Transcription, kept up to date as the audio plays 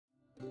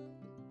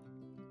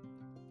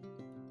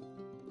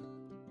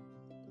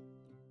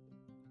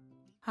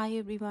Hi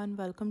everyone,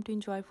 welcome to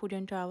Enjoy Food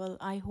and Travel.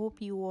 I hope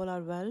you all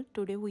are well.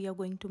 Today we are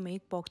going to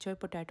make bok choy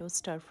potato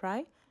stir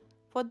fry.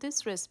 For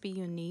this recipe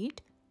you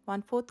need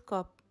 1/4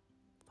 cup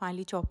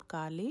finely chopped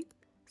garlic,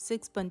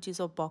 6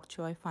 bunches of bok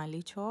choy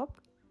finely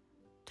chopped,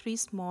 3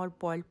 small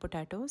boiled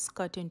potatoes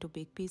cut into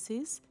big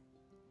pieces,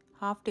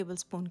 half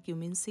tablespoon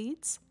cumin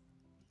seeds,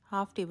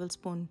 half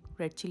tablespoon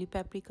red chili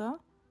paprika,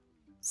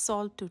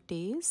 salt to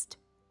taste,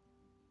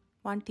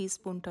 1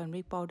 teaspoon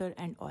turmeric powder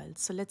and oil.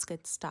 So let's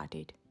get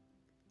started.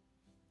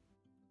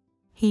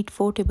 Heat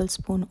 4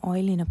 tablespoon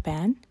oil in a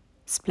pan.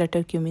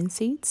 Splatter cumin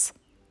seeds.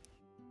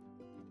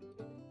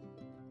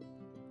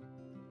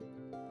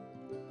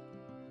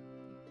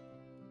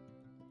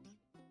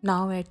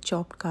 Now add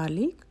chopped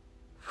garlic.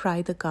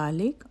 Fry the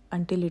garlic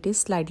until it is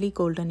slightly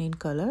golden in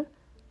color.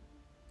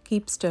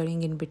 Keep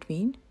stirring in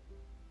between.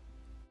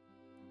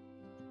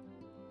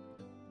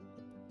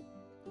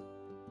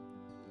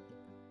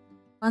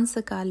 Once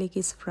the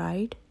garlic is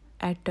fried,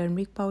 add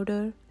turmeric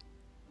powder,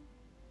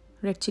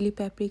 red chili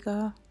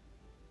paprika,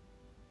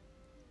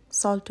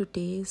 salt to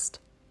taste.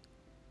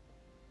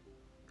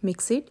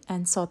 Mix it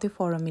and saute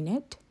for a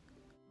minute.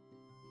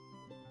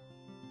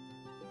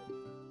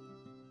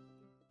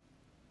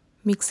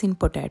 Mix in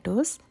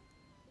potatoes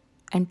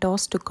and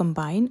toss to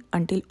combine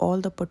until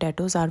all the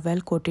potatoes are well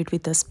coated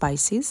with the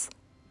spices.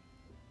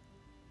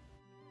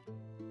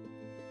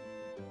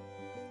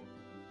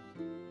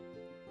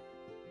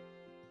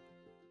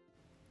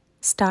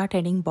 Start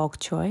adding bok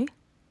choy.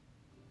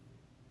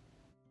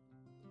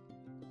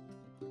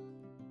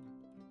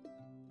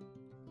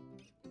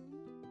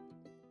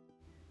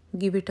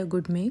 Give it a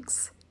good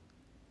mix.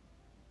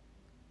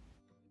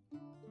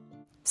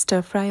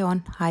 Stir fry on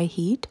high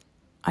heat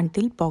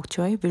until bok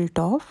choy wilt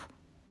off.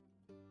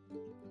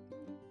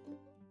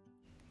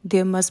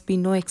 There must be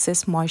no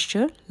excess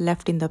moisture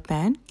left in the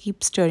pan.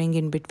 Keep stirring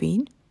in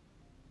between.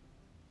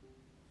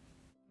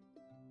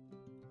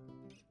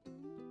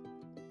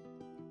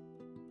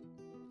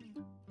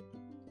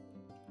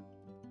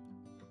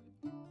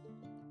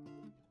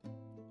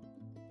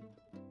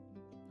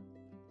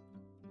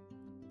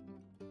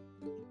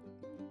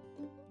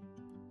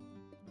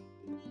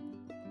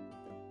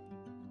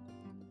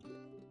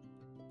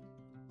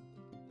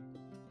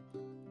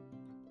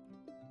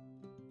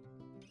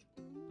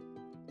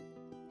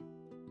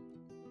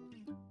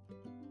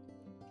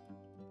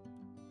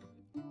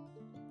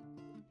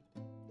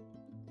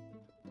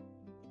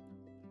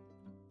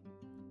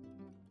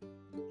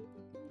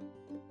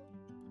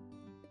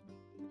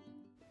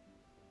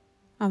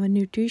 Our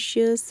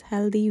nutritious,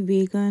 healthy,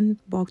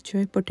 vegan bok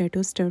choy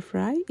potato stir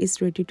fry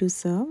is ready to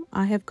serve.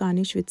 I have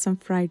garnished with some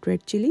fried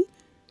red chili.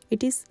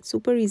 It is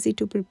super easy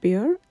to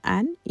prepare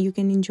and you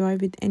can enjoy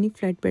with any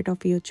flatbread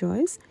of your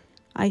choice.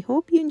 I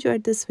hope you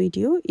enjoyed this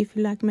video. If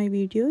you like my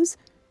videos,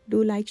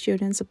 do like, share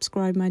and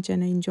subscribe my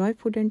channel Enjoy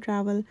Food and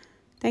Travel.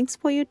 Thanks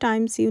for your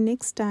time. See you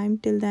next time.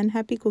 Till then,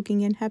 happy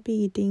cooking and happy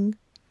eating.